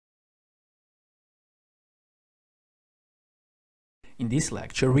In this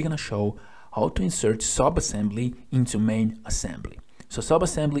lecture, we're going to show how to insert subassembly into main assembly. So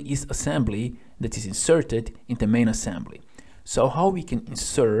subassembly is assembly that is inserted into main assembly. So how we can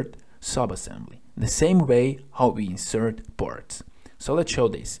insert subassembly? The same way how we insert parts. So let's show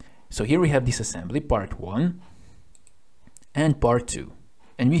this. So here we have disassembly part 1 and part 2.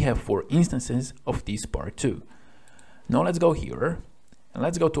 And we have 4 instances of this part 2. Now let's go here and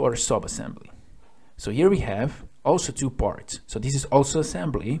let's go to our subassembly. So here we have also 2 parts. So this is also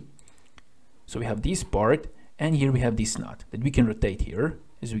assembly. So we have this part and here we have this nut that we can rotate here.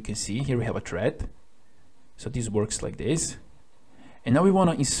 As we can see, here we have a thread. So this works like this. And now we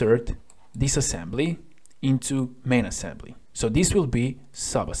want to insert this assembly into main assembly. So this will be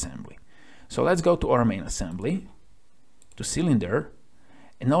subassembly. So let's go to our main assembly, to cylinder,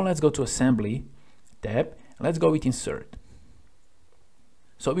 and now let's go to assembly tab. Let's go with insert.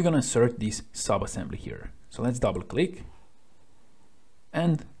 So we're going to insert this subassembly here. So let's double click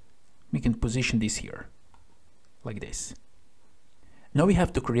and we can position this here like this. Now we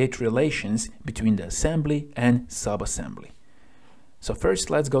have to create relations between the assembly and subassembly. So first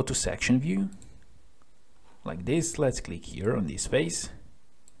let's go to section view like this. Let's click here on this face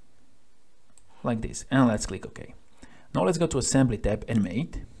like this and let's click OK. Now let's go to assembly tab and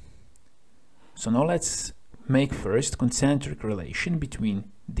mate. So now let's make first concentric relation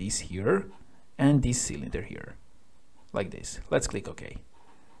between this here and this cylinder here like this. Let's click OK.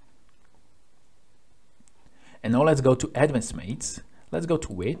 And now let's go to advanced mates. Let's go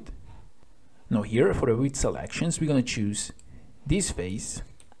to width. Now here for the width selections we're going to choose this face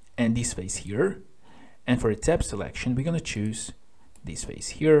and this face here, and for the tab selection we're going to choose this face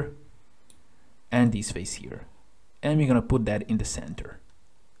here and this face here, and we're going to put that in the center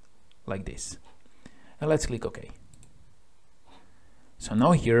like this, and let's click OK. So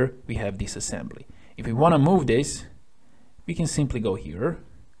now here we have this assembly. If we want to move this, we can simply go here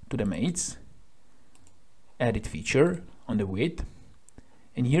to the mates, edit feature on the width,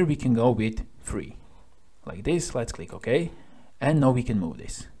 and here we can go with 3 like this. Let's click OK. And now we can move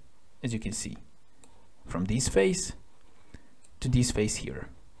this, as you can see, from this face to this face here.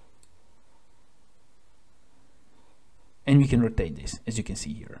 And we can rotate this, as you can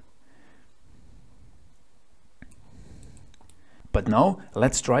see here. But now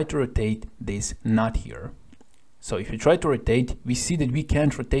let's try to rotate this nut here. So if we try to rotate, we see that we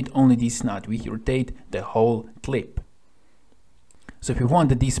can't rotate only this nut, we rotate the whole clip. So if you want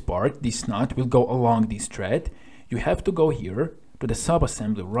that this part, this nut, will go along this thread, you have to go here to the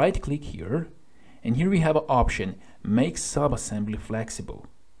subassembly, right click here, and here we have an option, make subassembly flexible.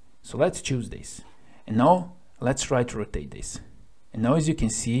 So let's choose this. And now let's try to rotate this. And now as you can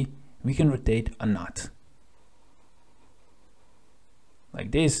see, we can rotate a nut.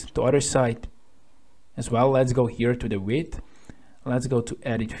 Like this, to other side as well. Let's go here to the width. Let's go to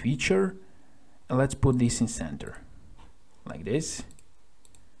edit feature, and let's put this in center. Like this.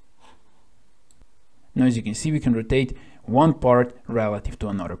 Now as you can see, we can rotate one part relative to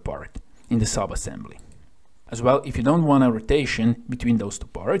another part in the subassembly. As well, if you don't want a rotation between those 2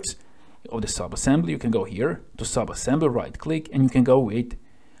 parts of the subassembly, you can go here to subassembly, right click, and you can go with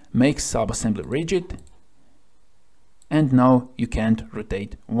make subassembly rigid. And now you can't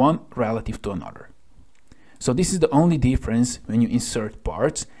rotate one relative to another. So this is the only difference when you insert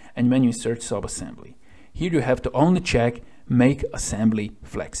parts and when you insert subassembly. Here you have to only check make assembly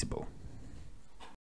flexible.